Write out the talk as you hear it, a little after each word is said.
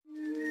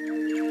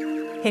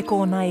He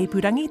kōna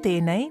ipurangi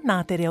tēnei nā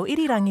te reo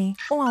irirangi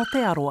o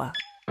Aotearoa.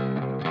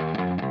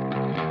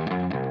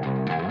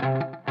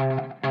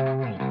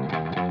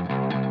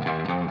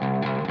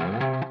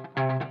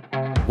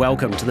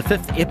 Welcome to the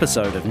 5th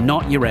episode of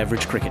Not Your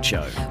Average Cricket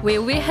Show,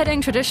 where we're hitting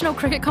traditional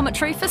cricket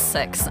commentary for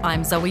 6.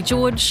 I'm Zoe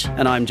George.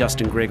 And I'm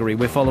Justin Gregory.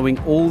 We're following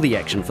all the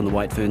action from the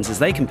White Ferns as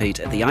they compete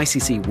at the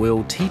ICC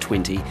World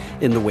T20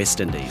 in the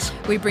West Indies.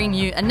 We bring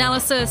you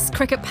analysis,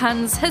 cricket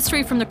puns,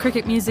 history from the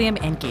Cricket Museum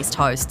and guest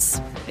hosts.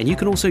 And you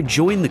can also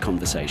join the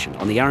conversation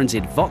on the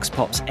RNZ Vox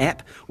Pops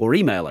app or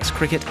email us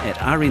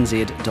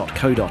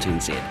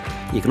cricket@rnz.co.nz.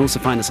 You can also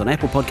find us on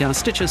Apple Podcasts,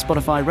 Stitcher,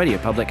 Spotify, Radio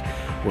Public,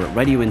 or at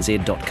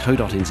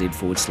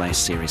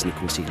radionz.co.nz/series. And of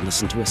course, you can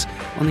listen to us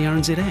on the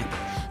RNZ app.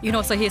 You can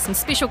also hear some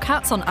special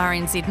cuts on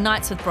RNZ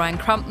Nights with Brian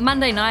Crump,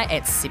 Monday night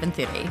at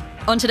 7:30.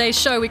 On today's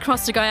show, we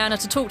cross to Guyana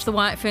to talk to the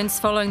White Ferns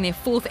following their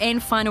 4th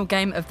and final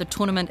game of the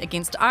tournament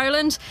against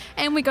Ireland.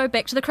 And we go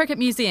back to the Cricket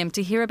Museum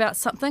to hear about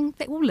something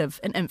that will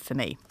live in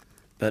infamy.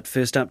 But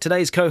first up,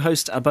 today's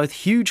co-hosts are both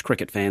huge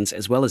cricket fans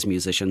as well as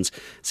musicians.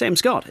 Sam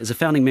Scott is a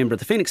founding member of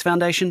the Phoenix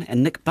Foundation,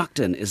 and Nick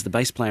Buckton is the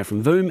bass player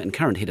from Voom and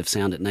current head of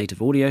sound at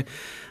Native Audio.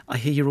 I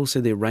hear you're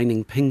also their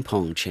reigning ping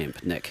pong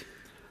champ, Nick.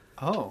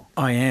 Oh,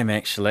 I am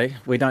actually.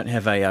 We don't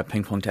have a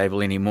ping pong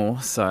table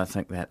anymore, so I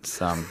think that's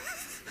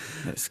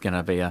going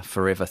to be a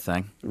forever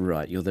thing.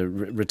 Right, you're the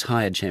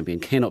retired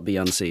champion, cannot be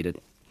unseated.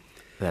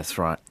 That's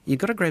right. You've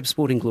got to grab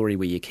sporting glory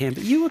where you can,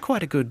 but you were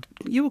quite a good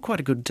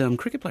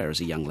cricket player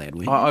as a young lad,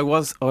 weren't you? I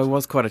was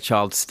quite a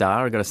child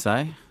star, I got to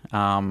say.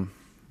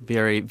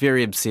 Very,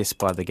 very obsessed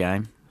by the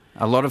game.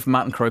 A lot of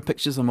Martin Crowe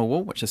pictures on my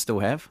wall, which I still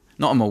have.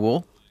 Not on my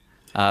wall.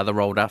 They're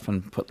rolled up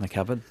and put in the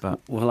cupboard. But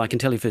well, I can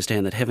tell you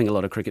firsthand that having a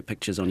lot of cricket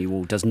pictures on your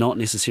wall does not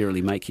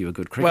necessarily make you a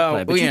good cricket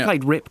player. But you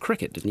played rep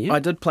cricket, didn't you? I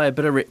did play a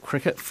bit of rep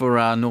cricket for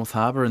North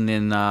Harbour and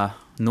then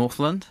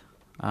Northland.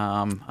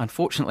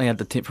 Unfortunately, I had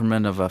the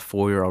temperament of a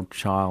 4-year-old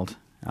child.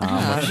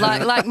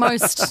 Like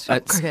most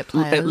cricket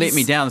players. It let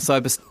me down, so I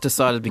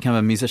decided to become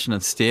a musician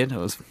instead. It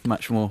was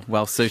much more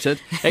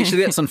well-suited.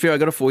 Actually, that's unfair. I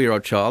got a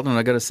 4-year-old child, and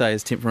I got to say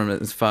his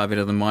temperament is far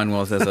better than mine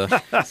was as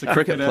a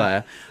cricket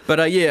player. But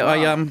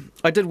wow.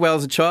 I did well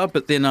as a child,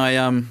 but then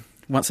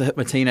once I hit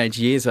my teenage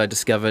years, I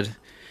discovered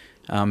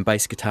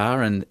bass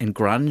guitar and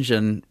grunge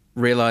and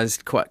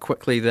realised quite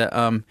quickly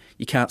that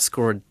you can't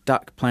score a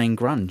duck playing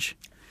grunge.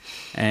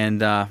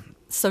 And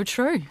so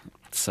true.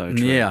 So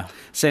true. Yeah.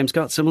 Sam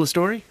Scott, similar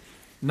story?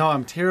 No,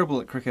 I'm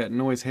terrible at cricket and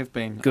always have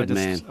been.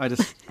 Man. I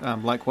just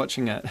like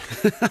watching it.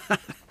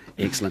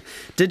 Excellent.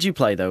 Did you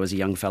play, though, as a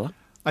young fella?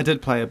 I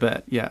did play a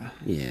bit, yeah.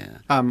 Yeah.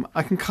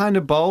 I can kind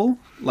of bowl.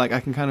 Like, I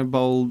can kind of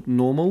bowl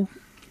normal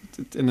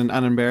in an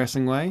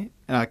unembarrassing way.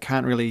 And I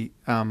can't really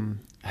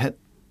hit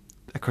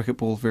a cricket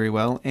ball very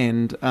well.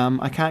 And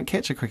I can't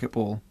catch a cricket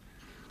ball.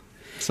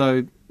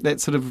 So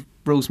that sort of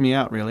rules me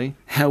out, really.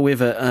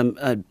 However,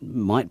 I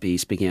might be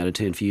speaking out of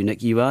turn for you,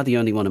 Nick. You are the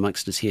only one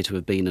amongst us here to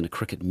have been in a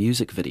cricket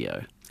music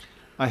video.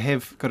 I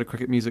have got a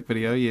cricket music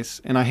video,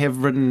 yes. And I have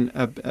written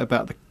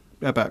about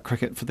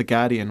cricket for The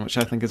Guardian, which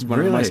I think is one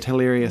of the most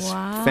hilarious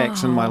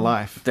facts in my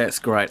life. That's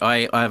great.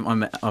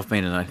 I've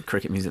been in a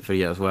cricket music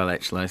video as well,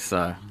 actually.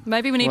 So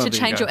maybe we need to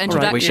change your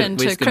introduction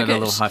to cricket. A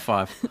little high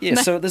five. Yeah.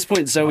 So at this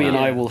point, Zoe and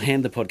I will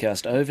hand the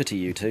podcast over to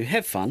you two.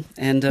 Have fun,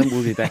 and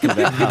we'll be back in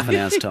about half an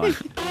hour's time.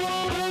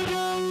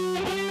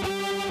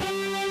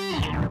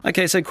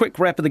 Okay, so quick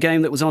wrap of the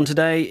game that was on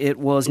today. It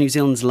was New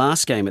Zealand's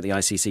last game at the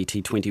ICC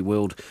T20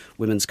 World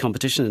Women's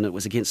Competition, and it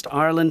was against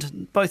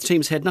Ireland. Both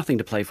teams had nothing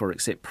to play for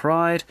except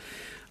pride.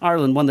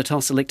 Ireland won the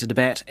toss, elected to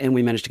bat, and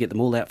we managed to get them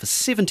all out for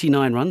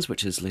 79 runs,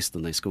 which is less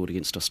than they scored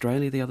against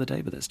Australia the other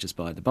day, but that's just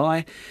by the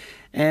by.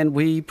 And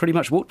we pretty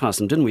much walked past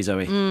them, didn't we,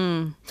 Zoe?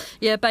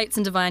 Yeah, Bates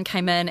and Devine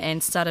came in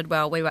and started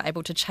well. We were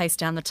able to chase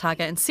down the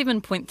target in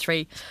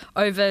 7.3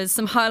 overs.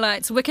 Some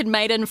highlights: wicked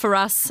maiden for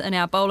us in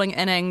our bowling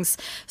innings.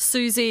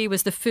 Susie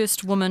was the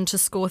first woman to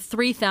score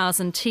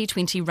 3,000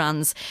 T20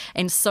 runs,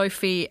 and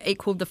Sophie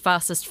equalled the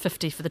fastest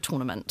 50 for the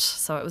tournament.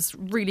 So it was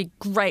really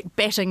great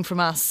batting from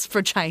us for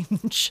a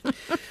change.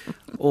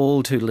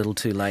 All too little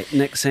too late.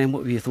 Nick, Sam,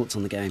 what were your thoughts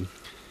on the game?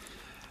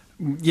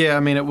 Yeah, I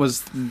mean,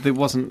 there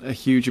wasn't a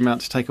huge amount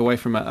to take away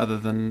from it other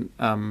than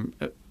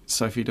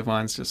Sophie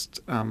Devine's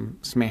just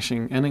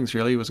smashing innings,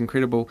 really. It was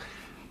incredible.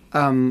 I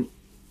don't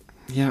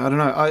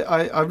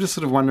know. I'm just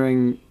sort of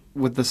wondering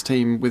with this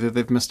team whether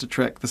they've missed a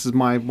trick. This is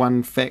my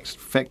one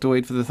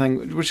factoid for the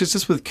thing, which is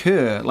just with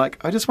Kerr.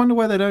 Like, I just wonder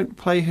why they don't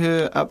play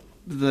her up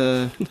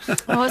the...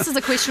 Oh, this is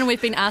a question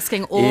we've been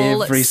asking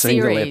all every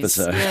series. Single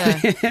episode.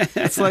 Yeah.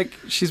 It's like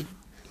she's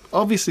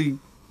obviously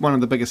one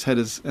of the biggest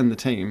hitters in the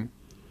team.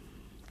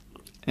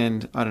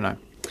 And I don't know.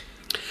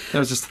 That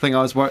was just the thing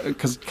I was worried,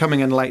 because coming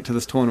in late to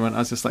this tournament, I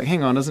was just like,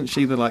 hang on, isn't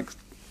she the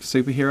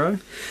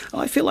superhero?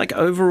 I feel like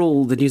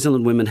overall the New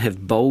Zealand women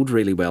have bowled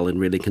really well and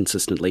really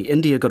consistently.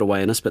 India got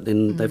away on us, but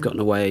then they've gotten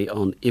away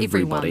on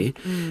everybody.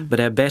 But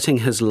our batting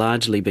has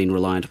largely been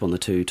reliant upon the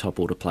two top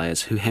order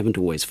players who haven't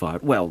always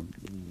fired. Well,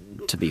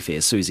 to be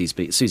fair, Susie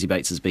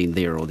Bates has been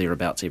there or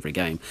thereabouts every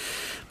game.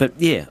 But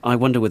yeah, I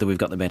wonder whether we've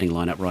got the batting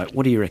lineup right.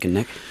 What do you reckon,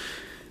 Nick?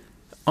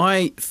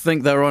 I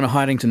think they were on a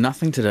hiding to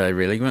nothing today,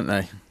 really, weren't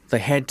they? They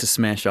had to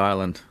smash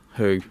Ireland,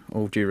 who,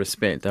 all due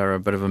respect, they were a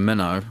bit of a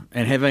minnow.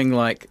 And having,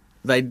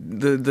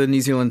 the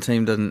New Zealand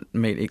team didn't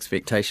meet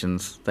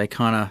expectations. They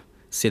kind of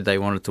said they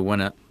wanted to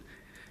win it,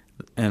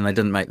 and they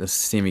didn't make the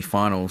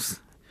semi-finals.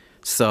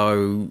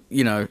 So,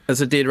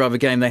 it's a dead rubber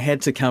game. They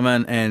had to come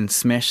in and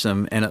smash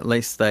them, and at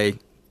least they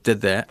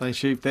did that. They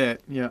achieved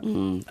that, yeah.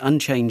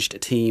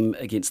 Unchanged team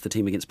against the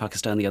team against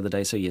Pakistan the other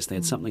day, so yes, they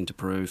had something to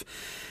prove.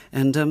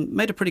 And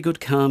made a pretty good,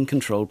 calm,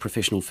 controlled,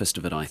 professional fist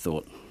of it, I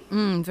thought.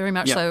 Very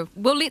much so.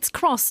 Well, let's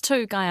cross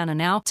to Guyana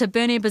now, to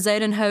Bernie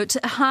Bezuidenhout.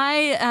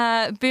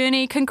 Hi,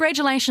 Bernie.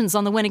 Congratulations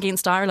on the win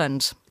against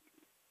Ireland.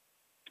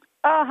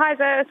 Oh, hi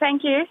there.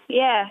 Thank you.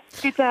 Yeah,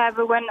 good to have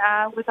a win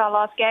with our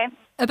last game.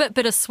 A bit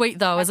bittersweet,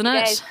 though, isn't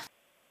it?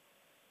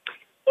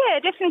 Yeah,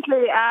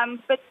 definitely.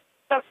 But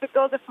look, the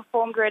girls have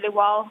performed really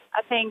well.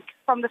 I think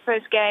from the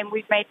first game,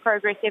 we've made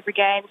progress every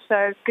game,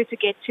 so good to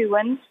get 2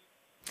 wins.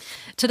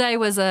 Today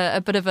was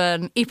a bit of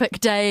an epic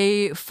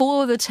day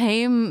for the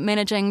team,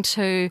 managing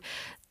to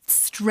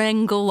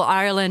strangle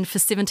Ireland for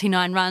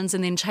 79 runs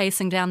and then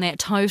chasing down that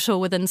total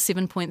within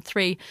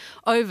 7.3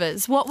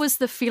 overs. What was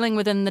the feeling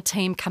within the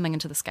team coming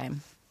into this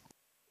game?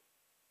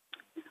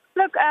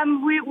 Look,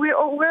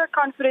 we're a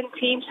confident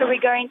team, so we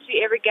go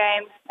into every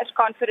game as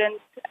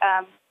confident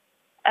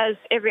as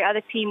every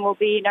other team will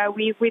be.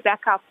 We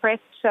back our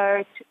prep,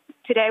 so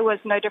today was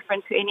no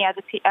different to any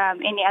other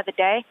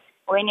day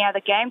or any other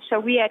game. So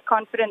we had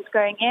confidence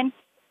going in,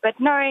 but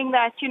knowing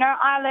that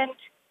Ireland,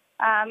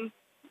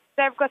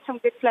 they've got some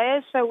good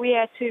players, so we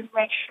had to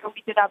make sure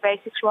we did our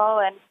basics well.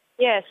 And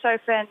yeah,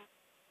 Sophie and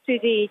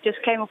Susie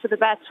just came off with the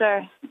bat,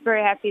 so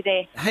very happy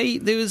there. Hey,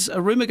 there was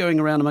a rumour going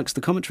around amongst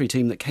the commentary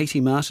team that Katie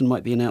Martin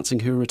might be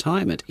announcing her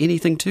retirement.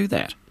 Anything to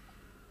that?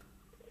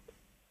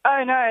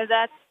 Oh no,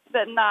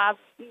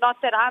 not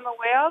that I'm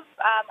aware of.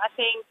 I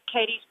think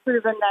Katie's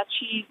proven that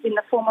she's in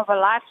the form of her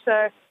life,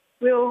 so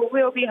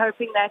we'll be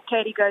hoping that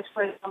Katie goes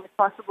for as long as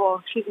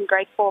possible. She's in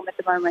great form at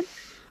the moment.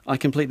 I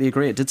completely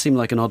agree. It did seem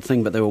like an odd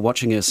thing, but they were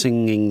watching her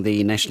singing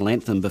the national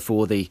anthem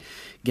before the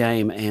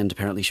game, and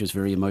apparently she was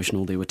very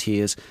emotional. There were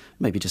tears.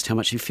 Maybe just how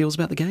much she feels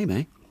about the game,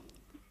 eh?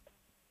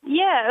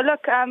 Yeah,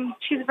 look,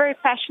 she's a very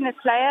passionate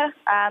player,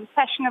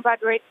 passionate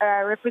about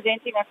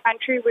representing her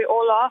country. We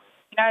all are.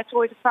 It's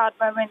always a proud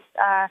moment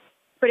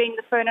putting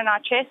the phone in our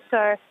chest.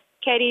 So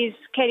Katie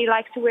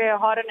likes to wear her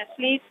heart on her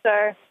sleeve.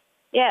 So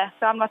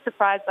I'm not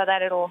surprised by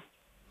that at all.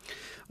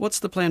 What's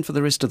the plan for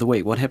the rest of the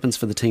week? What happens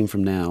for the team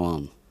from now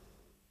on?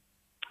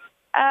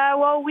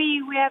 Well,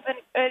 we have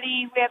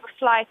a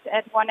flight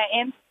at 1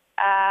 a.m.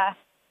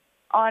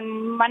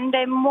 On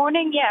Monday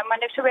morning. Yeah,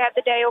 Monday. So we have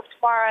the day off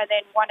tomorrow, and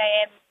then 1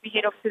 a.m. we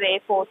head off to the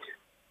airport.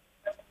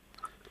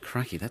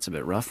 Crikey, that's a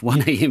bit rough.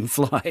 1 a.m.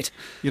 flight.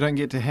 You don't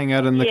get to hang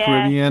out in the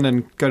Caribbean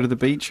and go to the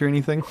beach or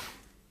anything?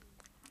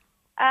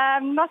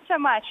 Not so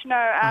much,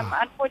 no.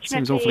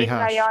 Unfortunately, in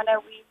Guyana,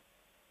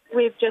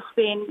 we've just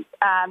been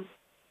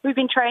we've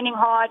been training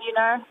hard,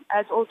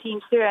 as all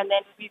teams do, and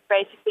then we've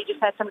basically just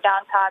had some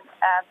downtime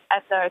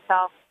at the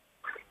hotel.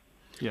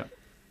 Yeah.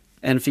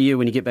 And for you,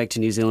 when you get back to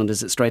New Zealand,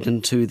 is it straight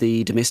into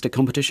the domestic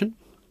competition?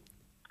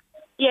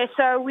 Yeah,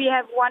 so we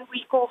have 1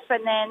 week off,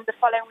 and then the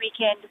following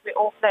weekend we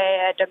all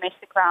play a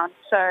domestic round.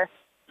 So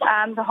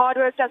the hard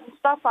work doesn't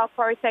stop. I'll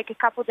probably take a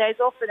couple of days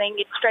off and then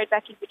get straight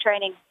back into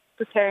training,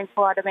 preparing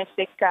for our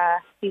domestic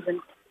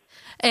season.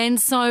 And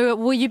so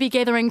will you be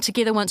gathering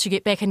together once you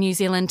get back in New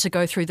Zealand to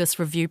go through this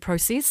review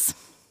process?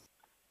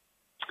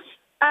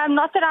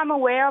 Not that I'm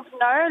aware of,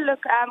 no.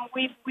 Look,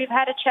 we've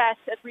had a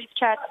brief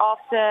chat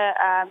after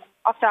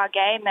our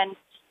game, and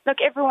look,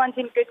 everyone's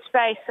in good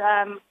space.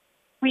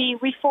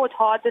 We fought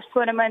hard this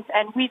tournament,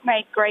 and we've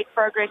made great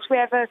progress. We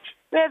have a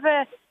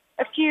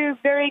few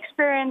very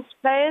experienced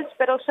players,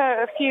 but also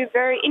a few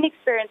very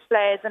inexperienced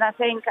players, and I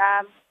think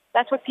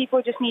that's what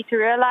people just need to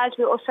realise.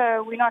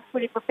 We're not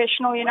fully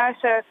professional,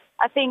 so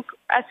I think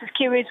us as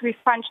Kiwis, we've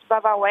punched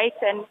above our weight,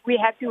 and we're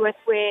happy with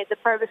where the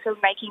progress we're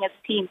making as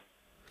a team.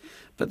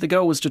 But the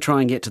goal was to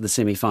try and get to the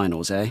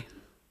semi-finals, eh?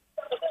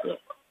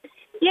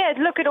 Yeah,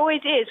 look, it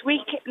always is.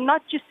 We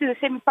not just to the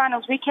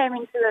semi-finals. We came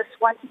into this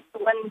wanting to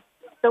win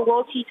the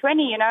World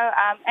T20,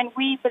 and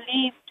we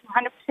believed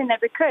 100%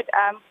 that we could.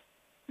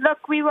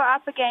 Look, we were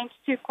up against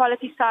 2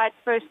 quality sides.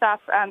 First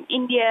up,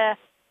 India,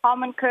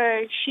 Harman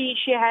Kerr. She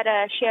had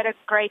a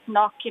great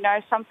knock.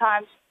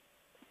 Sometimes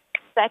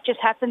that just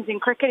happens in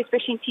cricket,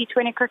 especially in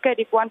T20 cricket.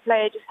 If one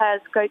player just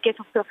gets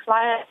off to a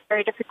flyer, it's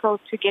very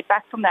difficult to get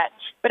back from that.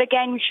 But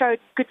again, we showed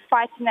good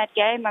fights in that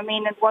game. I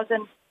mean,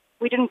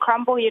 we didn't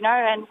crumble,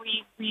 and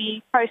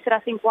we posted, I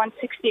think,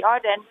 160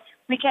 odd, and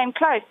we came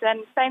close.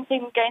 And same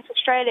thing against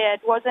Australia.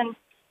 It wasn't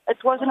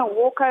a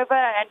walkover,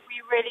 and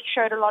we really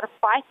showed a lot of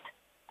fight.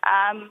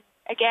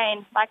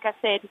 Again, like I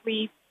said,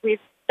 we've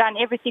done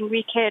everything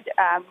we could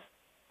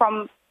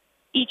from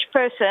each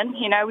person.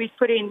 We've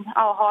put in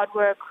our hard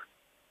work.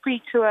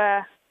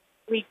 Pre-tour,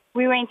 we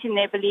went in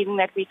there believing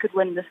that we could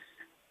win this,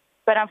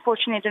 but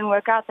unfortunately it didn't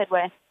work out that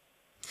way.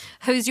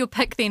 Who's your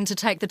pick then to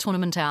take the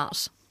tournament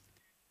out?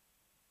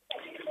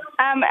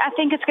 I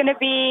think it's going to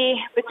be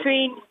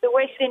between the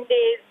West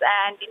Indies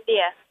and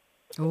India.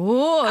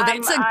 Oh,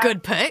 that's a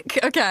good pick.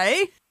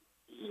 Okay.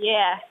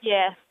 Yeah.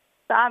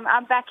 So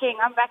I'm backing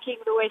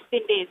the West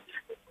Indies.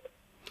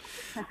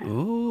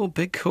 Oh,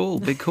 big call.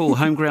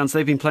 Home grounds,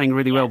 they've been playing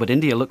really well, but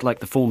India look like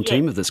the form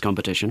team of this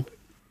competition.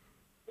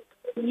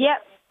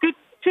 Yep,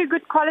 two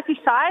good quality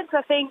sides.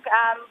 I think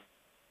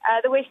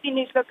the West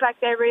Indies look like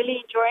they're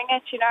really enjoying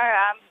it.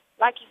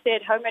 Like you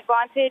said, home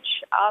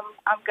advantage.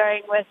 I'm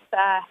going with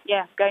the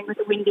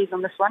Windies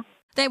on this one.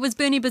 That was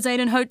Bernie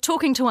Bezaden-Hout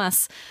talking to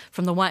us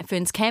from the White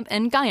Ferns camp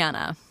in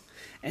Guyana.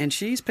 And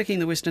she's picking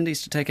the West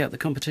Indies to take out the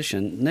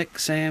competition. Nick,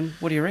 Sam,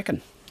 what do you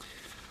reckon?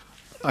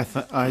 I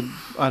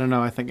don't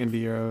know. I think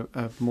India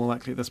are more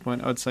likely at this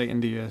point. I would say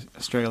India,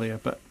 Australia,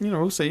 but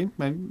we'll see.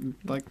 Maybe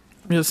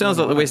It sounds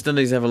like the West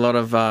Indies have a lot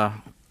of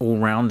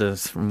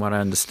all-rounders, from what I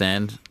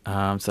understand.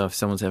 So if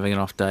someone's having an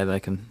off day, they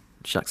can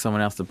shuck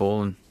someone else the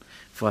ball, and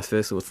vice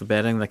versa with the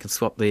batting. They can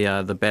swap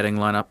the batting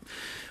lineup.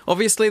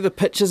 Obviously, the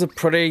pitches are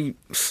pretty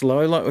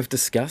slow, like we've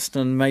discussed,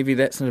 and maybe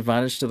that's an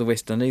advantage to the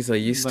West Indies. They're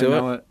used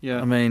to it.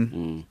 Yeah.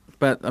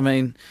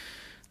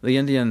 The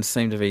Indians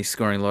seem to be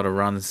scoring a lot of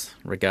runs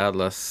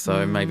regardless,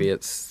 so maybe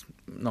it's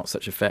not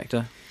such a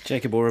factor.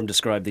 Jacob Oram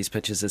described these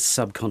pitches as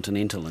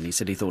subcontinental, and he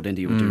said he thought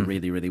India would do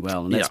really, really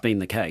well, and that's been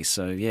the case.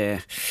 So,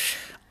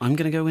 I'm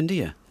going to go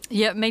India.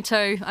 Yeah, me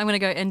too. I'm going to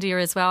go India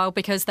as well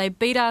because they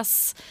beat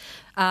us.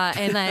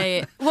 And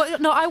they... Well,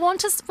 no, I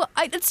want to... Well,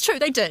 it's true,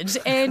 they did.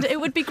 And it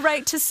would be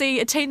great to see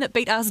a team that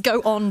beat us go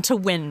on to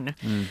win.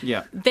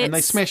 Yeah, and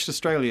they smashed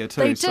Australia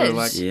too. They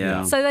so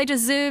did. So they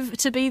deserve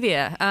to be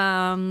there.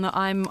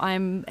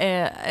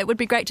 It would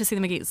be great to see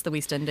them against the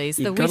West Indies.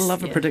 You've got to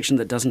love a prediction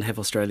that doesn't have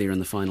Australia in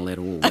the final at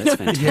all. That's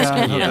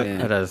fantastic.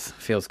 It is.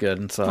 Feels good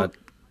inside.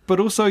 But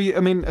also, I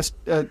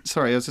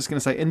was just going to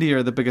say, India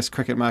are the biggest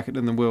cricket market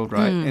in the world,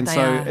 right? And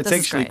so it's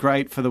actually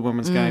great for the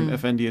women's game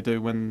if India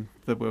do win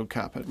the World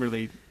Cup. It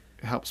really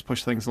helps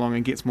push things along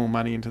and gets more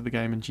money into the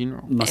game in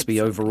general. Must be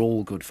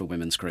overall good for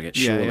women's cricket,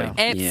 surely.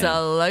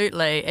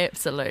 Absolutely.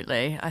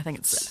 I think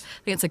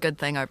it's a good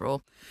thing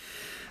overall.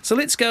 So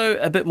let's go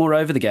a bit more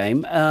over the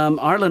game.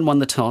 Ireland won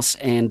the toss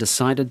and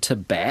decided to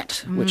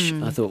bat, which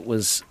I thought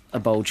was a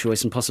bold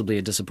choice and possibly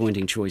a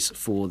disappointing choice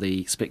for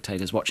the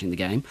spectators watching the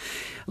game.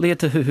 Leah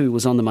Tahuhu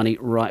was on the money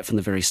right from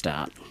the very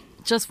start.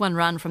 Just one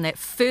run from that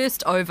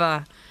first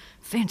over.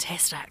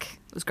 Fantastic.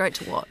 It was great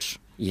to watch.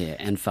 Yeah,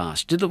 and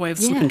fast. Did the way of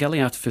the slip and gully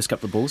after the first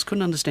couple of balls.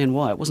 Couldn't understand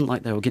why. It wasn't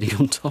like they were getting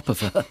on top of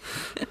her.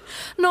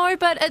 No,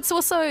 but it's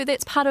also,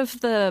 that's part of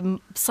the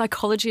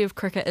psychology of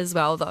cricket as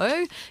well,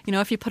 though.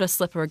 If you put a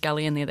slip or a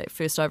gully in there that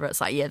first over,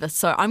 it's like, this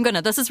is where I'm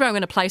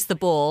going to place the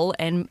ball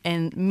and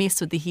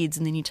mess with the heads,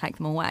 and then you take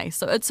them away.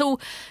 So it's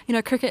all,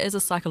 cricket is a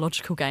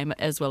psychological game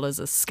as well as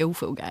a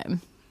skillful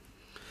game.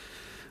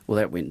 Well,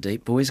 that went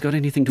deep. Boys, got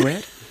anything to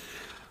add?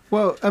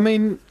 Well,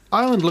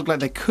 Ireland looked like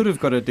they could have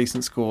got a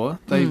decent score.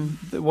 It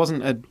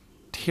wasn't a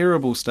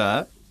terrible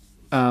start,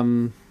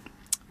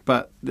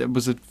 but it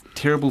was a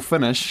terrible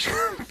finish,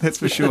 that's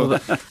for sure.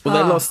 They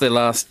lost their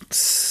last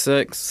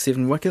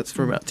 6-7 wickets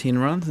for about 10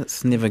 runs.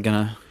 It's never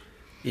going to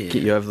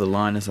get you over the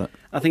line, is it?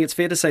 I think it's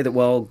fair to say that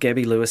while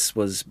Gabby Lewis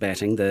was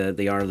batting,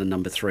 the Ireland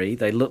number 3,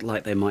 they looked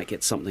like they might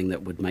get something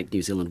that would make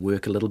New Zealand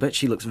work a little bit.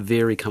 She looks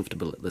very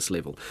comfortable at this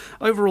level.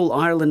 Overall,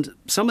 Ireland,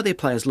 some of their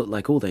players look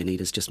like all they need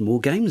is just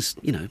more games,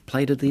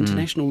 played at the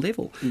international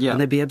level. Yeah.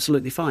 And they'd be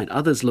absolutely fine.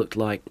 Others looked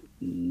like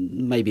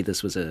maybe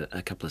this was a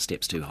couple of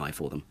steps too high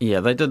for them. Yeah,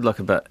 they did look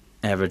a bit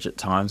average at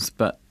times,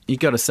 but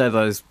you've got to say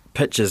those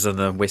pitches in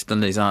the West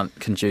Indies aren't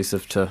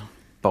conducive to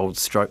bold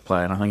stroke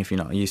play, and I think if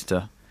you're not used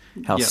to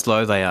how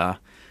slow they are,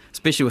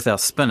 especially with our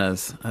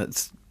spinners,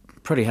 it's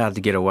pretty hard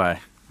to get away.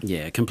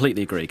 Yeah,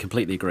 completely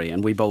agree.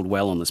 And we bowled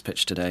well on this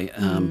pitch today.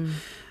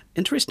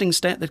 Interesting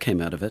stat that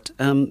came out of it.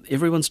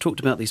 Everyone's talked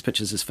about these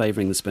pitches as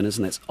favouring the spinners,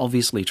 and that's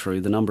obviously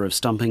true. The number of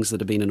stumpings that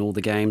have been in all the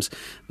games,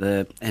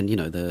 the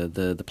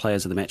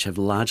players of the match have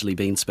largely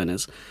been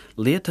spinners.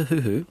 Leah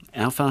Tahuhu,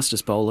 our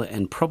fastest bowler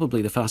and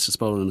probably the fastest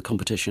bowler in the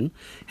competition,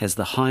 has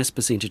the highest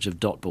percentage of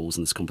dot balls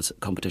in this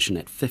competition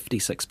at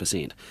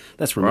 56%.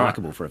 That's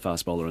remarkable for a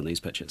fast bowler on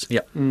these pitches.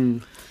 Yeah.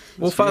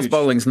 Well, fast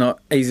bowling's not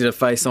easy to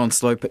face on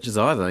slow pitches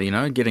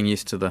either. Getting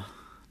used to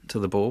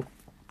the ball.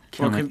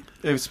 Well,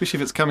 especially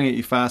if it's coming at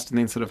you fast and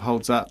then sort of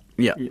holds up,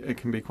 it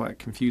can be quite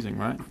confusing,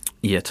 right?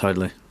 Yeah,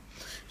 totally.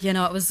 It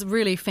was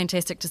really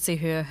fantastic to see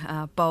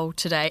her bowl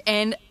today.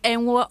 And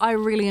what I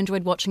really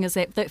enjoyed watching is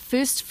that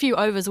first few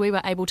overs we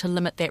were able to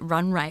limit that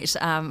run rate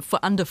for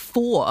under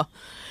 4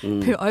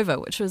 per over,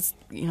 which was,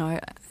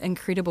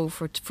 incredible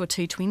for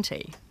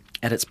T20.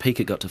 At its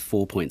peak, it got to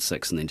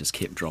 4.6 and then just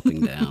kept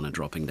dropping down and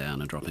dropping down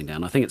and dropping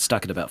down. I think it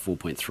stuck at about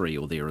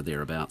 4.3 or there or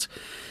thereabouts.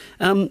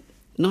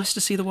 Nice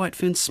to see the White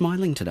Ferns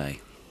smiling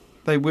today.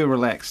 They were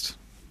relaxed.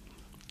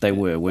 They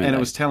were, weren't they? And it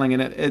was telling.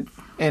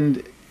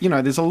 And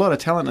there's a lot of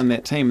talent in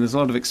that team. There's a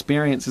lot of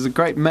experience. There's a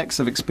great mix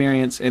of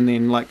experience and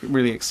then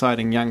really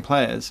exciting young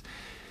players.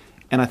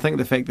 And I think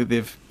the fact that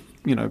they've,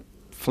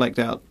 flaked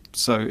out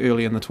so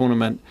early in the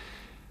tournament,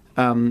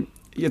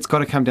 it's got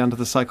to come down to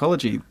the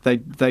psychology.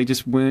 They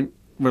just weren't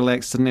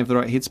relaxed, didn't have the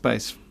right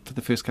headspace for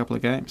the first couple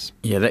of games.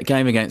 Yeah, that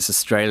game against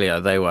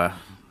Australia, they were,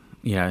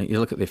 you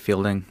look at their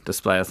fielding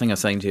display. I think I was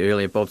saying to you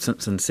earlier, Bob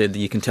Simpson said that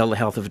you can tell the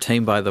health of a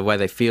team by the way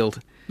they field.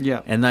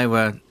 Yeah. And they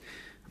were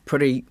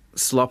pretty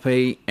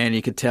sloppy, and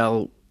you could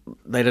tell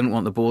they didn't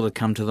want the ball to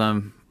come to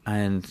them.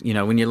 And,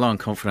 when you're low on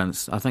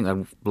confidence, I think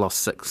they've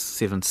lost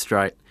 6-7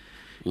 straight.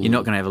 You're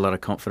not going to have a lot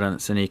of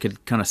confidence, and you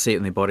could kind of see it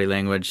in their body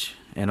language.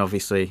 And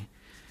obviously,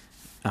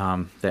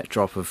 that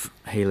drop of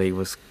Healy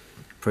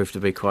proved to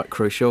be quite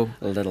crucial.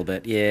 A little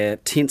bit, yeah.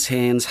 Tense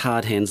hands,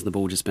 hard hands, and the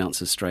ball just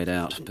bounces straight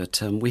out.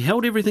 But we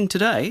held everything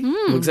today.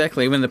 Well,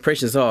 exactly. When the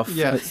pressure's off,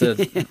 it's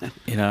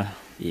Yeah.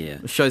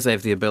 it shows they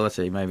have the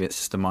ability. Maybe it's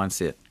just a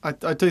mindset.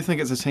 I do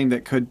think it's a team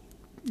that could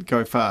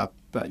go far,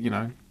 but,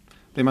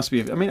 there must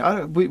be...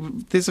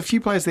 there's a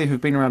few players there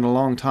who've been around a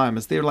long time.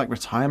 Is there,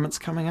 retirements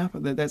coming up?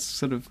 That's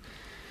sort of...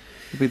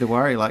 would be the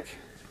worry,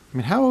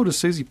 how old is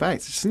Susie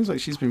Bates? It seems like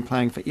she's been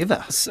playing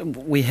forever. So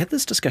we had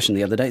this discussion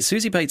the other day.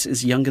 Susie Bates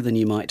is younger than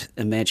you might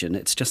imagine.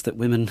 It's just that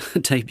women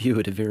debut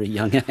at a very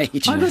young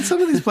age. I know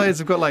some of these players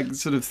have got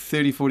sort of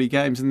 30, 40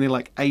 games and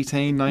they're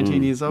 18,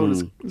 19 years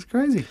old. It's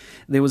crazy.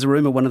 There was a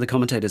rumour, one of the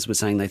commentators was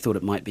saying they thought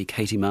it might be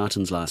Katie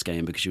Martin's last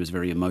game because she was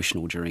very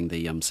emotional during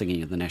the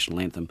singing of the national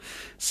anthem.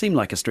 Seemed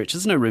like a stretch.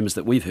 There's no rumours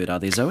that we've heard, are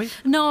there, Zoe?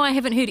 No, I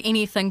haven't heard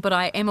anything, but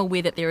I am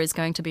aware that there is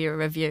going to be a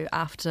review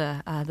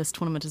after this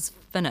tournament is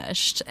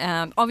finished.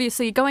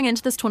 Obviously, going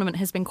into this tournament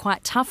has been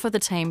quite tough for the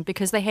team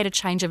because they had a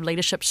change of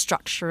leadership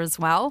structure as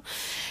well.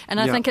 And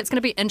I think it's going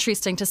to be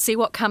interesting to see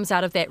what comes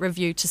out of that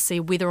review to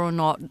see whether or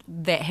not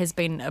that has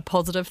been a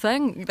positive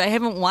thing. They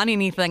haven't won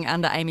anything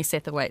under Amy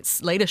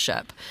Satterthwaite's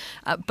leadership.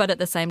 But at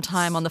the same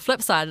time, on the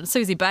flip side,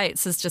 Susie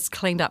Bates has just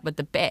cleaned up with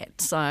the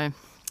bat. So,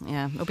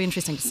 yeah, it'll be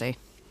interesting to see.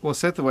 Well,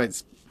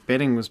 Satterthwaite's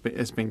batting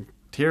has been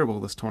terrible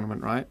this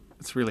tournament, right?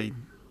 It's really...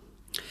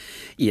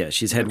 Yeah,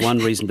 she's had one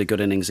reasonably good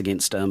innings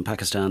against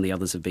Pakistan. The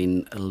others have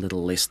been a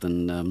little less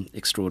than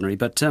extraordinary.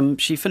 But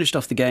she finished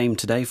off the game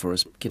today for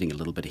us, getting a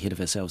little bit ahead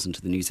of ourselves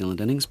into the New Zealand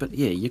innings. But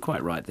yeah, you're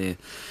quite right there.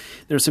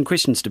 There are some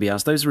questions to be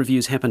asked. Those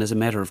reviews happen as a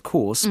matter of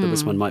course, but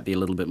this one might be a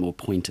little bit more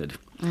pointed.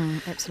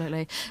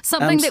 Absolutely.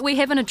 Something that we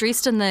haven't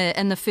addressed in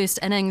the first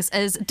innings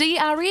is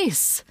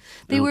DRS.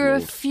 There were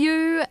a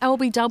few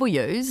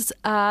LBWs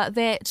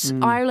that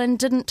Ireland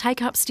didn't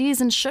take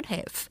upstairs and should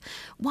have.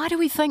 Why do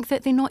we think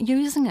that they're not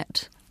using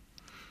it?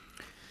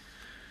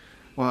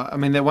 Well,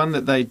 the one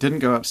that they didn't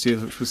go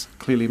upstairs, which was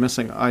clearly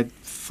missing, I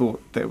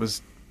thought that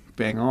was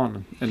bang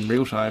on in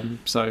real time.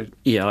 So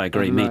yeah, I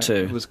agree. Me too.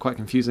 It was quite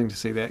confusing to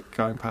see that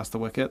going past the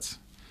wickets.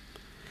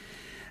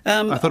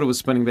 I thought it was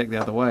spinning back the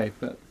other way,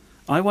 but...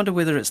 I wonder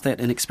whether it's that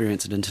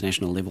inexperience at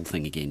international level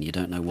thing again. You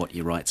don't know what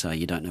your rights are.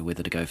 You don't know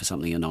whether to go for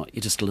something or not.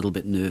 You're just a little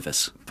bit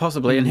nervous.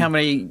 Possibly. And how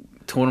many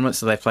tournaments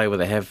do they play where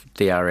they have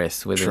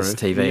DRS, whether it's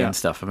TV and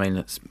stuff?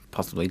 It's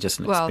possibly just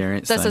an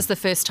experience this thing. is the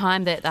first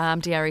time that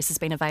DRS has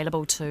been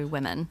available to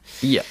women.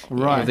 Yeah.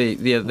 Right.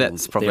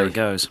 That's probably... There it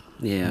goes.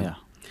 Yeah.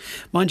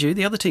 Mind you,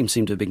 the other team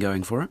seem to have been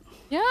going for it.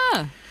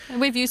 Yeah. And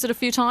we've used it a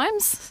few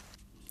times.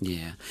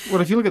 Yeah.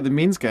 Well, if you look at the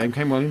men's game,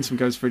 Kane Williamson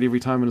goes for it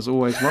every time and is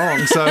always wrong.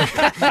 So,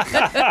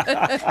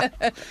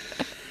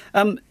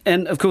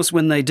 and of course,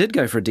 when they did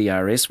go for a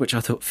DRS, which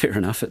I thought fair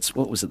enough,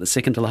 the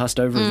second to last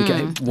over of the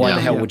game? Why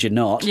the hell would you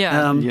not?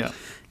 Yeah.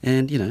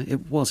 And,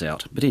 it was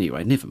out. But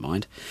anyway, never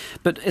mind.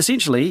 But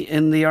essentially,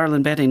 in the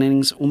Ireland batting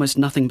innings, almost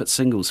nothing but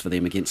singles for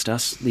them against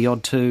us. The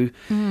odd two,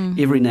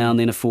 every now and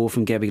then a four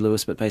from Gabby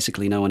Lewis, but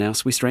basically no one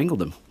else. We strangled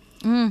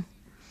them.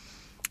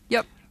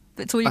 Yep.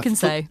 That's all you can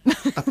say.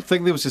 I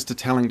think there was just a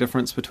telling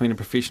difference between a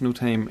professional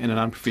team and an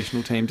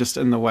unprofessional team, just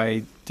in the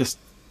way,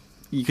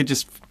 you could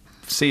just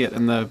see it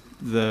in the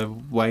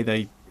way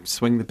they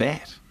swing the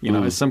bat.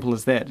 As simple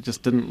as that. It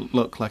just didn't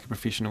look like a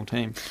professional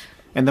team.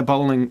 And the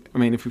bowling, I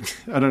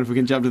don't know if we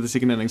can jump to the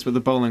second innings, but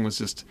the bowling was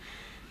just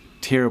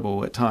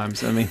terrible at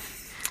times.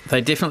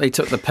 They definitely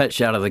took the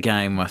pitch out of the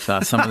game with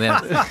some of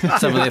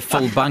their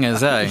full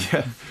bungers, eh?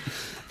 Yeah.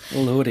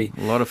 Lordy.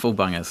 A lot of full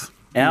bungers.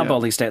 Our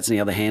bowling stats, on the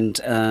other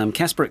hand,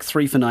 Kasparek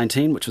 3 for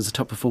 19, which was the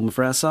top performer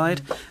for our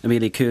side.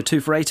 Amelia Kerr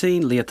 2 for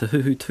 18, Leah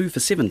Tahuhu 2 for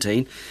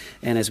 17.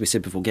 And as we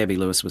said before, Gabby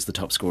Lewis was the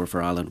top scorer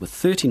for Ireland with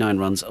 39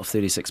 runs off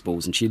 36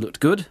 balls. And she looked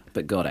good,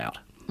 but got out.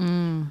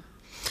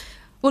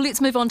 Well,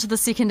 let's move on to the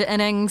second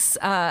innings.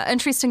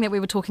 Interesting that we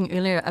were talking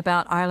earlier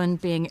about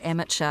Ireland being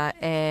amateur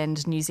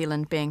and New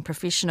Zealand being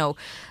professional.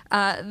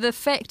 The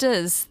fact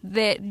is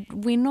that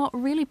we're not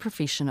really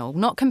professional,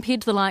 not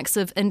compared to the likes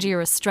of India,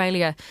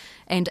 Australia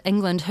and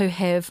England, who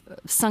have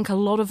sunk a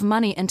lot of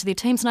money into their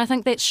teams. And I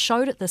think that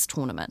showed at this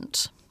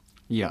tournament.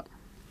 Yeah.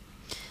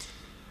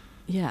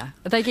 Yeah.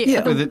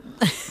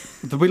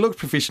 We looked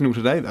professional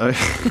today, though.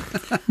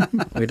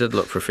 We did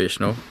look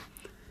professional.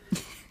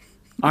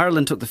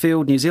 Ireland took the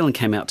field, New Zealand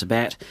came out to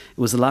bat. It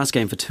was the last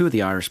game for two of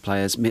the Irish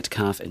players,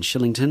 Metcalfe and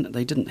Shillington.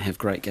 They didn't have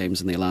great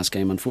games in their last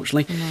game,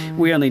 unfortunately. No.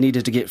 We only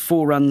needed to get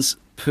 4 runs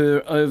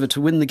per over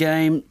to win the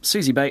game.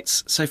 Susie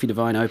Bates, Sophie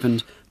Devine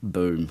opened.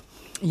 Boom.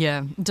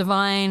 Yeah,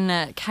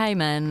 Devine came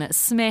in,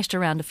 smashed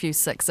around a few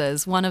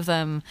sixes, one of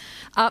them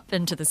up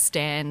into the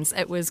stands.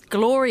 It was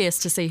glorious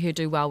to see her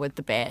do well with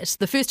the bat.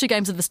 The first 2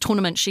 games of this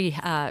tournament, she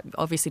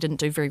obviously didn't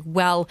do very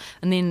well,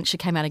 and then she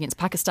came out against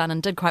Pakistan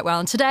and did quite well.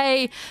 And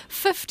today,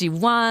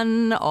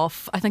 51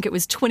 off, I think it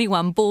was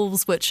 21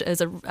 balls, which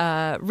is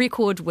a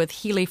record with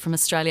Healy from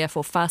Australia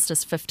for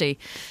fastest 50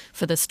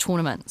 for this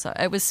tournament. So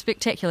it was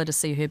spectacular to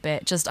see her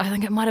bat. I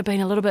think it might have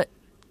been a little bit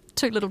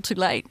too little too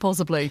late,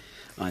 possibly.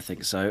 I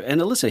think so. And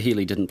Alyssa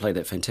Healy didn't play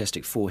that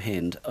fantastic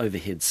forehand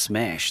overhead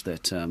smash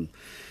that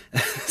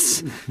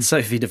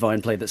Sophie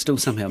Devine played that still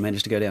somehow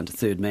managed to go down to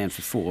third man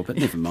for 4, but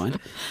never mind.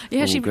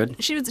 Yeah, good.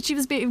 she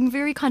was being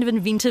very kind of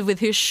inventive with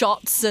her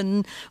shots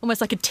and almost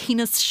like a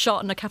tennis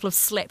shot and a couple of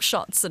slap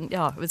shots, and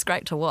it was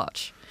great to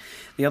watch.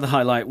 The other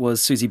highlight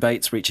was Susie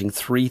Bates reaching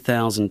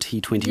 3,000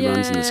 T20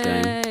 runs in this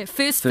game.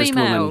 First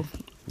female woman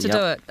to do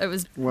it. It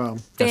was Wow.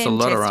 That's a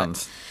lot of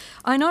runs.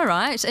 I know,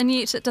 right? And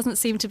yet it doesn't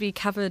seem to be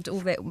covered all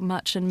that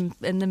much in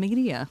the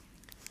media.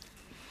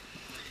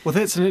 Well,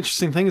 that's an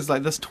interesting thing, is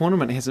like this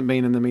tournament hasn't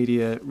been in the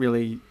media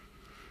really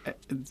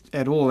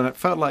at all, and it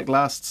felt like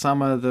last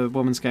summer the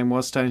women's game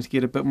was starting to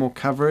get a bit more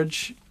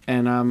coverage,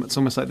 and it's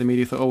almost like the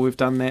media thought, we've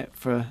done that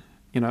for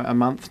a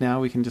month now,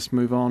 we can just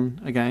move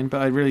on again.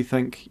 But I really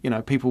think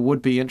people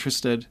would be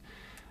interested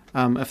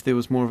if there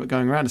was more of it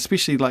going around,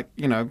 especially like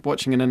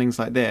watching an innings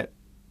like that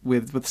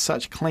with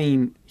such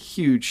clean,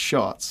 huge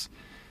shots.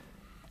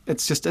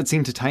 It's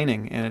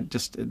entertaining, and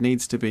it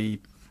needs to be.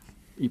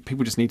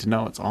 People just need to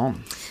know it's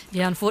on.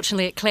 Yeah,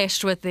 unfortunately, it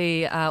clashed with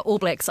the All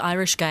Blacks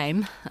Irish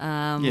game.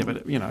 But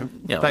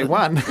they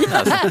won.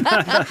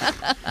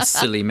 A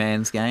silly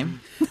man's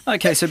game.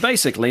 Okay, so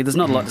basically, there's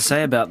not a lot to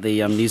say about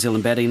the New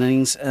Zealand batting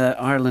innings.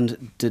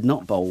 Ireland did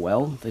not bowl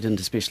well. They didn't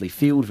especially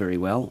field very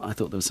well. I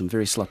thought there was some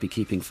very sloppy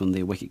keeping from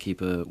their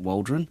wicketkeeper,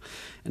 Waldron.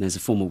 And as a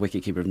former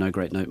wicketkeeper of no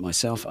great note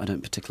myself, I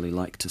don't particularly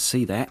like to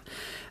see that.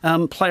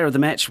 Player of the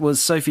match was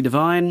Sophie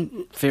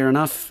Devine. Fair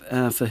enough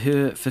for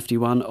her,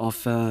 51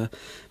 off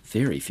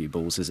very few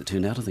balls as it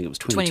turned out. I think it was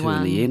 22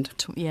 in the end.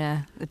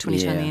 The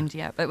 22 in the end,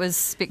 yeah. It was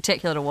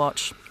spectacular to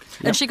watch.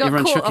 Yep. And she got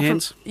Everyone caught shook off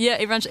hands.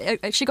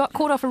 She got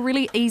caught off a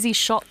really easy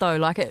shot though.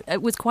 Like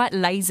it was quite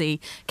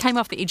lazy. Came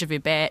off the edge of her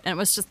bat, and it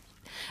was just.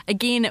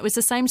 Again, it was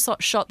the same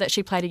shot that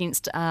she played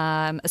against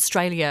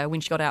Australia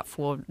when she got out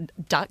for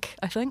duck,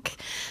 I think.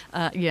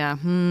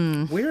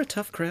 We're a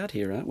tough crowd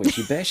here, aren't we?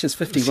 She bashes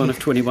 51 of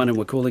 21 and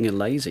we're calling her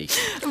lazy.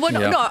 Well,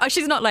 no,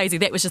 she's not lazy.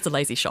 That was just a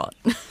lazy shot.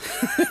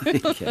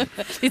 Okay.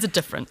 There's a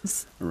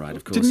difference. Right,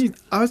 of course.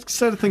 I was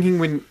sort of thinking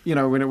when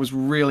it was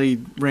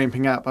really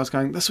ramping up, I was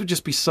going, this would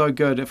just be so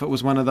good if it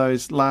was one of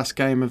those last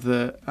game of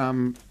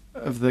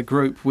the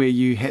group where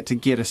you had to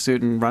get a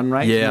certain run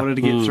rate in order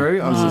to get through.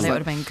 That would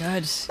have been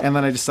good. And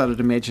then I just started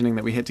imagining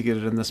that we had to get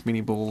it in this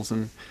many balls,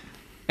 and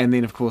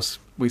then of course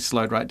we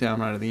slowed right down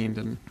right at the end,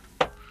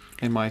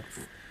 and my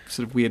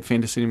sort of weird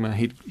fantasy in my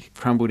head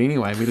crumbled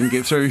anyway. We didn't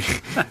get through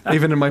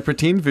even in my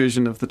pretend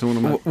version of the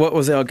tournament. What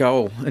was our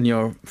goal in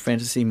your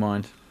fantasy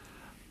mind?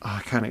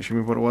 I can't actually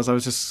remember what it was. I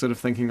was just sort of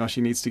thinking,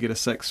 she needs to get a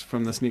 6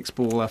 from this next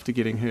ball after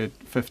getting her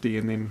 50,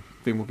 and then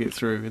we'll get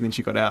through. And then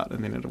she got out,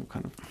 and then it all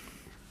kind of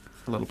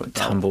a little bit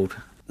tumbled.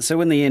 So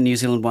in the end, New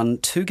Zealand won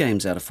 2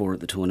 games out of 4 at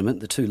the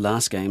tournament. The 2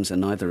 last games are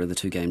neither of the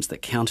 2 games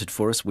that counted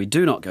for us. We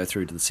do not go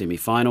through to the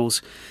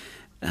semi-finals.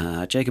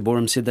 Jacob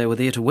Oram said they were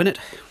there to win it.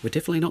 We're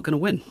definitely not going to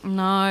win.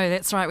 No,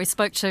 that's right. We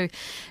spoke to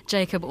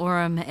Jacob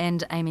Oram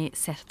and Amy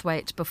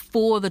Sathwaite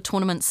before the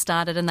tournament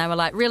started, and they were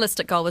like,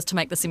 realistic goal was to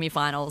make the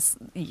semi-finals.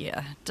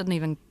 Yeah, didn't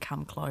even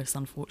come close,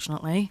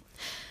 unfortunately.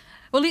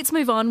 Well, let's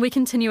move on. We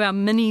continue our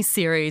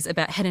mini-series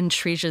about hidden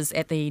treasures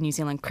at the New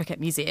Zealand Cricket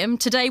Museum.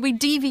 Today, we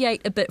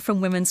deviate a bit from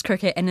women's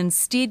cricket and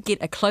instead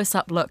get a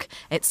close-up look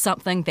at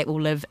something that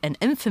will live in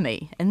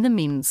infamy in the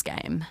men's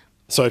game.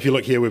 So if you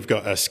look here, we've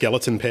got a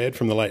skeleton pad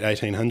from the late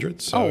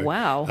 1800s. So, oh,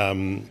 wow.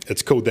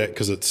 It's called that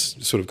because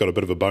it's sort of got a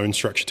bit of a bone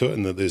structure to it,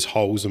 and that there's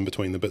holes in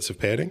between the bits of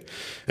padding.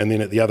 And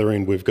then at the other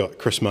end, we've got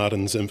Chris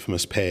Martin's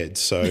infamous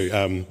pads.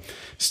 So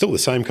still the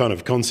same kind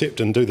of concept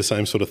and do the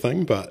same sort of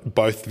thing, but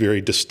both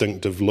very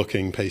distinctive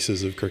looking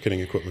pieces of cricketing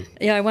equipment.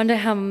 Yeah, I wonder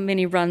how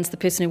many runs the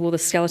person who wore the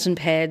skeleton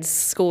pads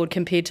scored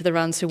compared to the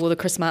runs who wore the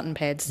Chris Martin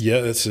pads. Yeah,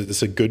 it's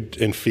a good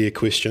and fair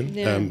question.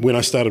 Yeah. When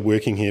I started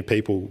working here,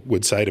 people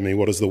would say to me,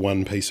 what is the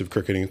one piece of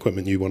cricketing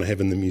equipment you want to have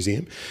in the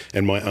museum?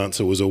 And my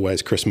answer was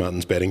always Chris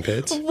Martin's batting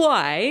pads.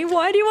 Why?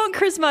 Why do you want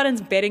Chris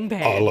Martin's batting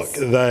pads? Oh,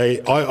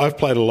 look, I've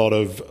played a lot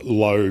of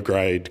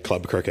low-grade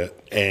club cricket,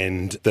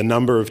 and the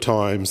number of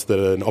times that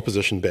an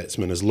opposition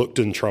batsman has looked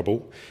in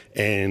trouble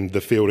and the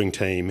fielding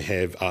team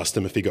have asked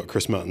him if he got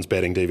Chris Martin's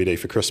batting DVD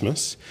for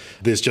Christmas,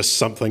 there's just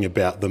something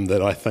about them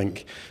that I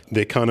think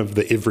they're kind of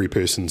the every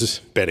person's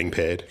batting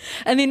pad.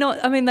 And they're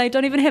not, they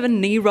don't even have a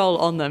knee roll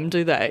on them,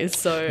 do they?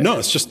 So no,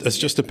 it's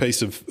just a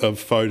piece of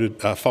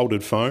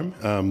folded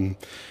foam.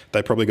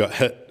 They probably got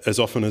hit as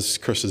often as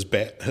Chris's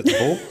bat hit the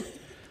ball.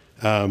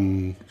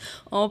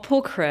 Oh,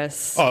 poor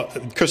Chris. Oh,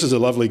 Chris is a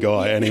lovely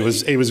guy, and he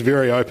was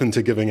very open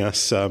to giving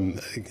us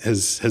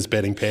his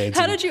batting pads.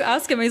 How did you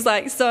ask him? He's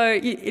like, so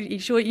you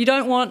sure you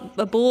don't want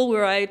a ball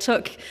where I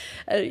took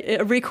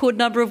a record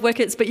number of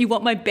wickets, but you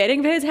want my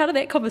batting pads? How did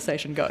that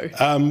conversation go?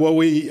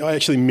 Well, I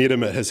actually met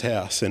him at his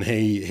house, and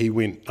he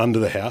went under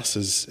the house,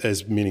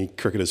 as many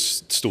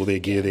cricketers store their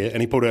gear there,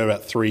 and he pulled out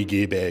about 3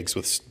 gear bags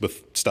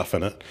with stuff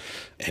in it.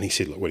 And he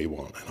said, look, what do you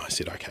want? And I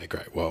said, okay,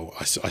 great. Well,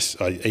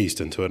 I eased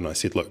into it and I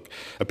said, look,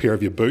 a pair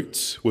of your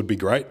boots would be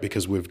great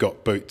because we've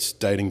got boots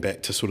dating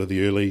back to sort of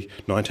the early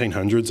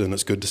 1900s and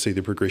it's good to see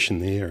the progression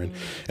there.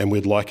 And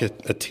we'd like a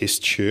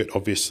test shirt,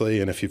 obviously.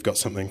 And if you've got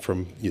something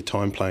from your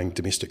time playing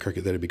domestic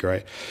cricket, that'd be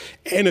great.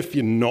 And if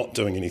you're not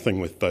doing anything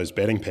with those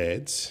batting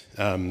pads,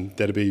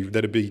 that'd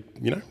be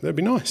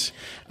nice.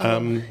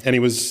 And he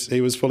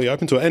was fully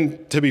open to it.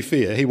 And to be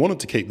fair, he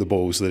wanted to keep the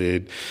balls that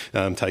he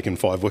had taken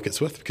 5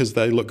 wickets with because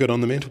they look good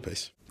on the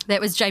mantelpiece. That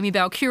was Jamie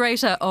Bell,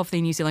 curator of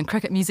the New Zealand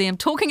Cricket Museum,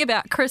 talking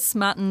about Chris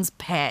Martin's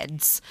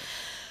pads.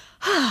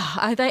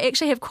 They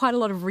actually have quite a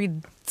lot of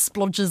red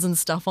splodges and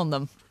stuff on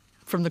them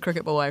from the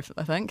cricket ball, I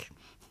think.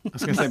 I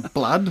was going to say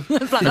blood.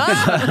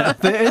 Blood.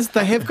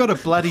 They have got a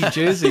bloody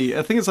jersey.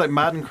 I think it's like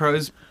Martin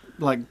Crowe's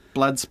like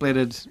blood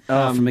splattered.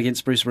 From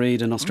against Bruce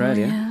Reid in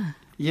Australia. Oh,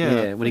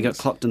 yeah, when he got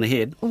clocked in the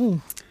head. Ooh.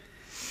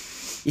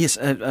 Yes,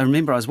 I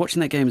remember I was watching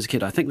that game as a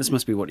kid. I think this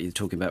must be what you're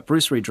talking about.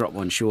 Bruce Reid dropped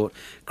one short.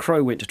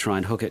 Crowe went to try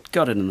and hook it,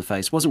 got it in the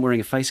face. Wasn't wearing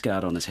a face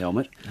guard on his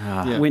helmet.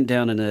 Went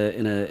down in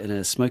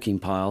a smoking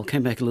pile.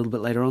 Came back a little bit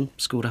later on,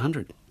 scored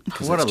 100.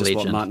 What a just legend!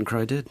 What Martin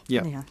Crowe did.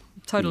 Yeah.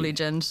 Total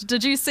legend.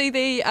 Did you see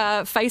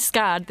the face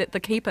guard that the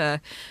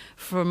keeper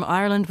from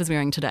Ireland was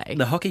wearing today?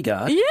 The hockey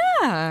guard.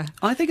 Yeah.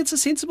 I think it's a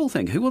sensible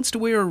thing. Who wants to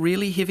wear a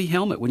really heavy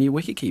helmet when you're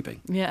wicket keeping?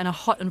 Yeah, in a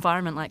hot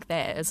environment like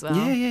that as well.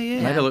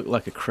 Yeah. Made it look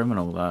like a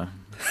criminal, though.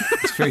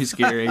 It's very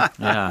scary.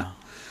 Yeah.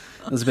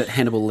 It was a bit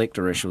Hannibal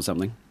Lecter-ish or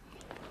something.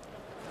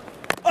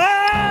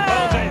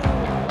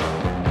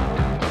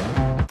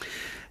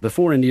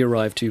 Before India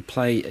arrived to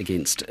play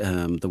against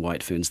the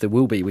White Ferns, there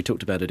will be, we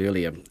talked about it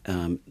earlier,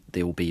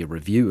 there will be a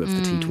review of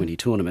the T20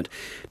 tournament.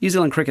 New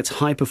Zealand Cricket's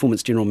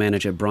high-performance general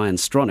manager Brian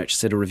Stronach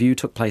said a review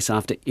took place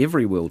after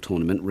every World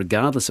Tournament,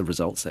 regardless of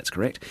results. That's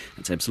correct.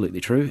 It's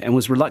absolutely true. And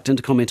was reluctant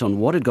to comment on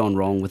what had gone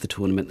wrong with the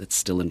tournament that's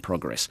still in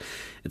progress.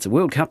 It's a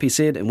World Cup, he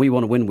said, and we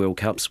want to win World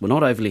Cups. We're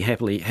not overly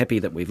happy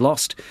that we've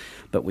lost,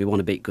 but we want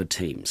to beat good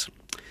teams.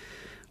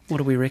 What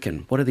do we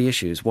reckon? What are the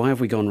issues? Why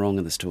have we gone wrong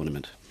in this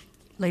tournament?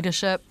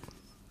 Leadership.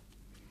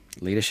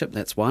 Leadership,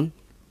 that's one.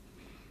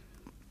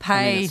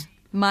 Pay,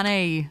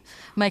 money,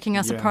 making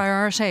us a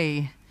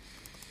priority.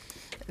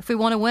 If we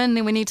want to win,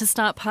 then we need to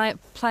start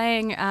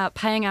paying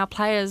our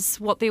players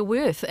what they're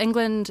worth.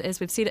 England, as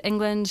we've said,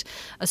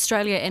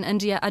 Australia and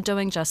India are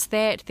doing just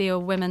that. Their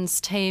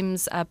women's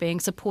teams are being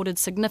supported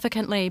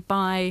significantly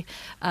by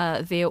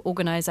their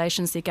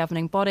organisations, their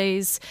governing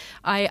bodies.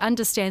 I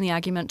understand the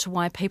argument to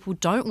why people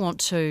don't want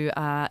to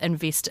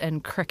invest in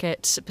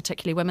cricket,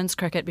 particularly women's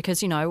cricket, because,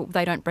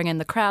 they don't bring in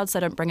the crowds,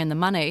 they don't bring in the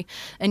money,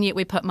 and yet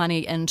we put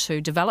money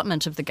into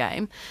development of the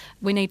game.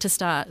 We need to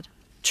start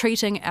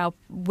treating our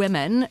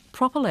women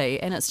properly,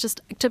 and it's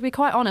just, to be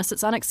quite honest,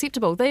 it's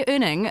unacceptable. They're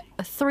earning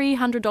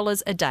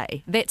 $300 a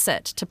day. That's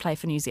it, to play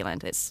for New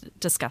Zealand. It's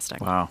disgusting.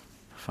 Wow,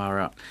 far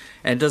out.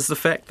 And does the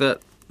fact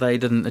that they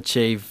didn't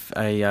achieve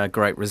a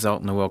great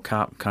result in the World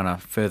Cup kind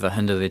of further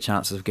hinder their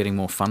chances of getting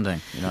more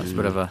funding? It's a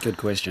bit of a... Good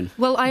question.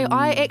 Well,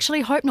 I actually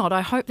hope not.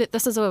 I hope that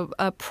this is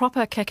a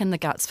proper kick in the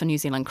guts for New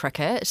Zealand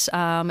cricket,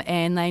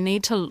 and they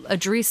need to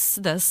address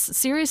this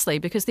seriously,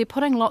 because they're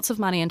putting lots of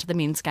money into the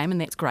men's game,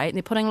 and that's great. And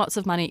they're putting lots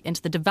of money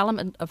into the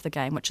development of the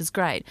game, which is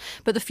great.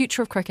 But the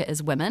future of cricket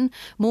is women.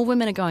 More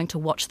women are going to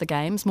watch the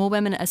games. More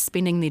women are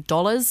spending their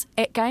dollars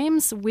at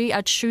games. We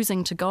are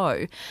choosing to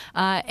go.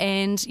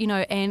 And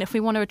if we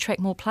want to attract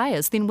more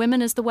players, then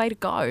women is the way to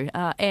go,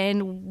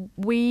 and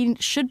we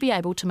should be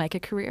able to make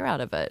a career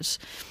out of it.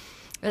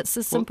 It's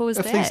as simple as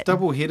that. If these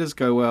double headers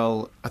go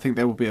well, I think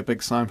that will be a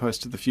big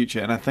signpost to the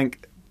future, and I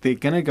think they're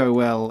going to go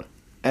well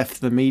if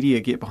the media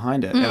get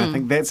behind it. And I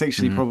think that's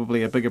actually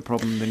probably a bigger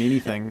problem than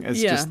anything,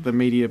 is just the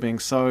media being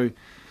so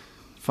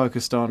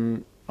focused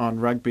on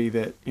rugby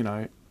that,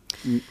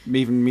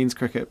 even men's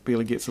cricket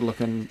barely gets a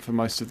look in for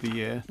most of the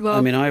year.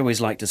 Well, I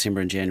always like December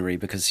and January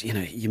because,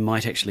 you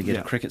might actually get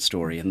a cricket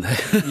story in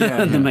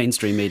the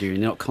mainstream media. You're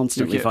not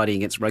constantly fighting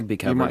against rugby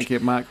coverage. You might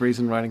get Mark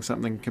Reason writing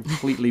something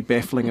completely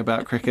baffling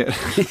about cricket.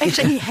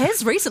 Actually, he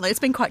has recently. It's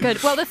been quite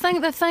good. Well, the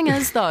thing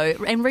is, though,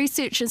 and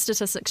research and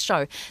statistics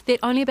show that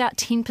only about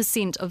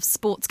 10% of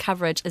sports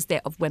coverage is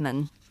that of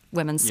women.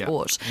 women's Yeah.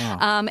 sport.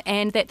 Wow.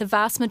 And that the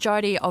vast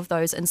majority of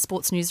those in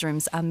sports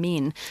newsrooms are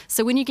men.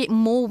 So when you get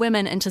more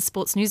women into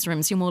sports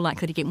newsrooms, you're more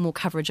likely to get more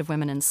coverage of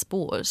women in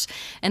sport.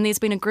 And there's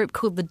been a group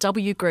called the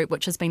W Group,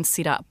 which has been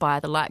set up by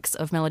the likes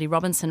of Melody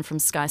Robinson from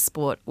Sky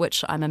Sport,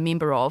 which I'm a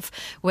member of,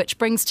 which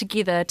brings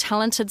together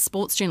talented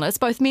sports journalists,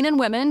 both men and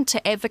women,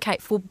 to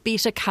advocate for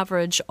better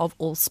coverage of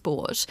all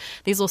sport.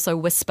 There's also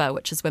Whisper,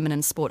 which is Women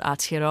in Sport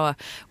Aotearoa,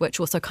 which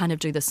also kind of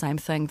do the same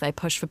thing. They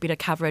push for better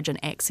coverage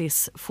and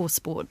access for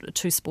sport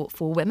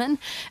for women.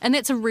 And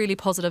that's a really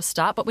positive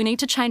start, but we need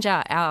to change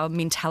our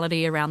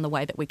mentality around the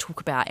way that we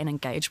talk about and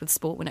engage with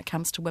sport when it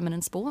comes to women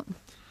in sport.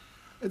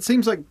 It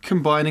seems like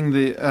combining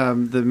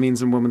the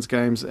men's and women's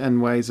games in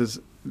ways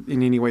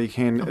in any way you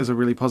can is a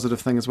really positive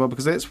thing as well,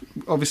 because that's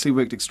obviously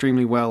worked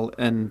extremely well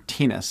in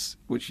tennis,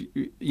 which,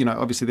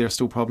 obviously there are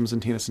still problems in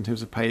tennis in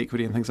terms of pay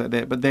equity and things like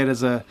that, but that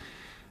is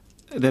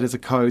a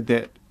code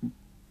that,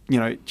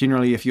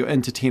 generally if you're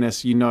into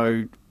tennis, you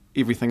know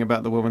everything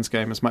about the women's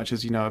game as much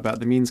as you know about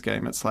the men's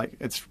game. It's like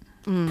it's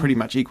pretty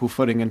much equal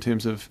footing in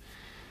terms of,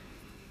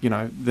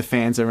 the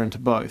fans are into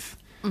both.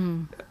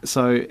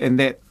 So, and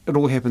that it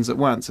all happens at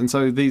once, and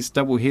so these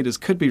double headers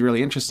could be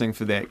really interesting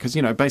for that, because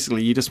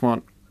basically you just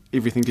want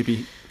everything to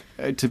be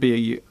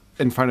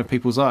in front of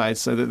people's eyes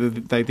so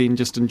that they then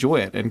just enjoy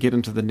it and get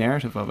into the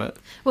narrative of it.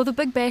 Well, the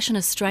Big Bash in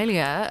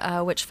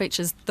Australia, which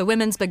features the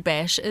women's Big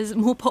Bash, is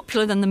more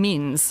popular than the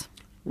men's.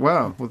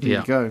 Wow, well, there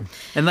you go.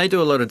 And they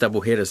do a lot of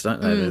double headers,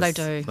 don't they? They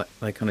do.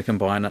 They kind of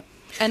combine it.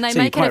 And they So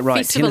make you're it quite a right.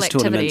 festival Tennis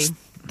activity. tournaments,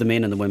 the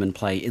men and the women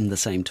play in the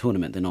same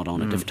tournament. They're not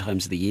on at different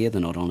times of the year. They're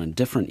not on in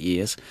different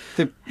years.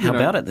 How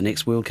about it? The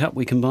next World Cup,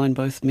 we combine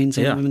both men's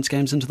and women's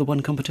games into the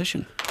one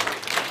competition.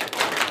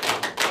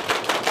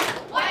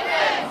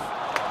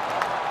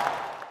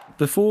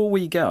 Before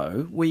we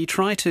go, we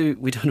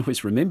don't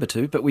always remember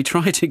to, but we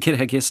try to get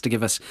our guests to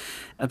give us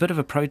a bit of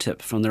a pro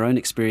tip from their own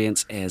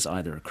experience as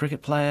either a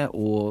cricket player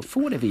or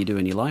for whatever you do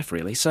in your life,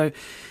 really. So,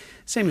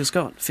 Samuel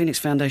Scott, Phoenix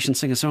Foundation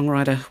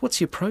singer-songwriter,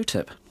 what's your pro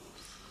tip?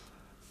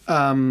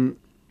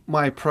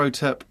 My pro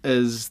tip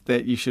is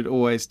that you should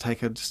always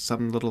take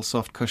some little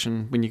soft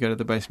cushion when you go to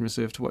the Basin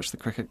Reserve to watch the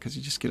cricket, because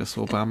you just get a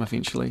sore bum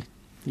eventually.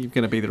 You're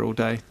going to be there all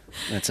day.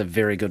 That's a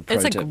very good pro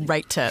tip. It's a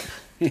great tip.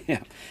 Yeah.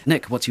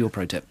 Nick, what's your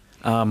pro tip?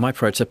 My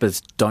pro tip is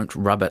don't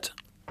rub it.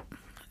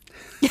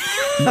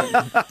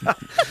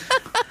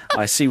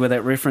 I see where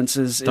that reference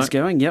is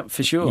going. Yep,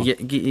 for sure.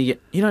 You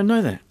don't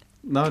know that?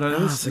 No, I don't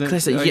know. It's a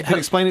classic. You can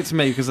explain it to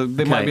me, because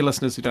there might be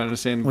listeners who don't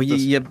understand. Well,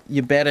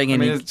 you're batting,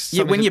 and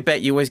when you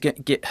bat, you always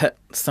get hit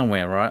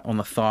somewhere, right? On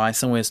the thigh,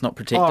 somewhere it's not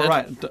protected. Oh,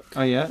 right.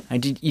 Oh, yeah.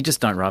 And you just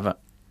don't rub it.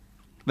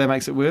 That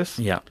makes it worse?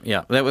 Yeah.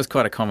 That was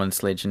quite a common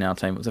sledge in our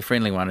team. It was a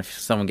friendly one. If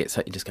someone gets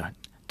hit, you just go,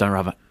 don't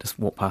rub it. Just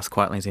walk past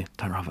quietly and say,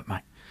 don't rub it,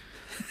 mate.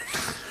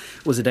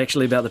 Was it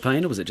actually about the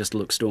pain, or was it just to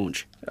look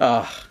staunch?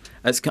 Oh,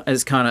 it's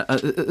kind of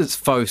it's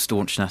faux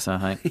staunchness,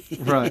 I think.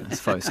 Right. It's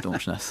faux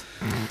staunchness.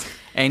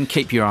 And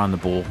keep your eye on the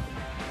ball.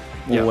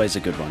 Always a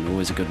good one.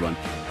 Always a good one.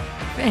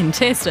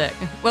 Fantastic.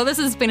 Well, this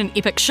has been an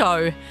epic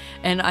show,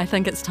 and I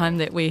think it's time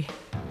that we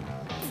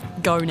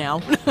go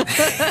now.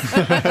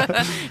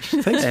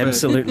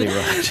 Absolutely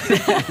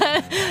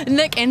right.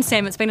 Nick and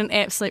Sam, it's been an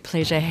absolute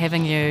pleasure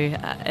having you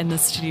in the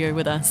studio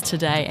with us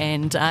today,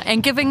 and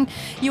giving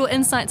your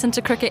insights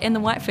into cricket and the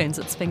White Ferns.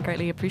 It's been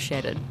greatly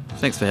appreciated.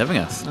 Thanks for having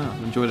us. Oh,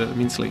 enjoyed it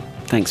immensely.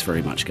 Thanks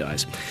very much,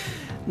 guys.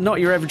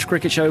 Not Your Average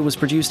Cricket Show was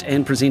produced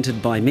and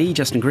presented by me,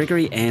 Justin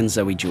Gregory, and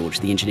Zoe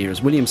George. The engineer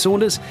is William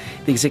Saunders.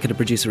 The executive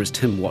producer is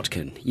Tim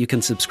Watkin. You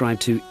can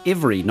subscribe to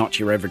every Not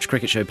Your Average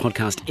Cricket Show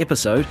podcast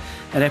episode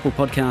at Apple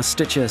Podcasts,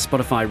 Stitcher,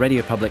 Spotify,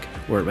 Radio Public,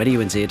 or at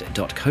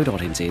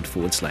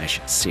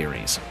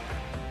radionz.co.nz/series.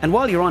 And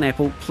while you're on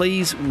Apple,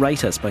 please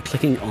rate us by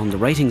clicking on the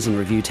ratings and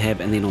review tab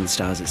and then on the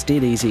stars. It's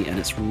dead easy, and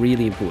it's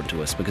really important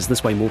to us, because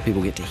this way more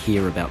people get to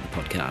hear about the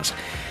podcast.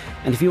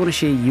 And if you want to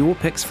share your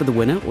picks for the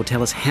winner or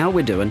tell us how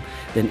we're doing,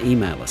 then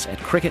email us at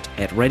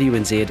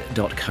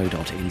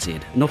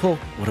cricket@radionz.co.nz. Noho,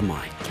 what am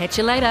I? Catch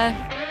you later.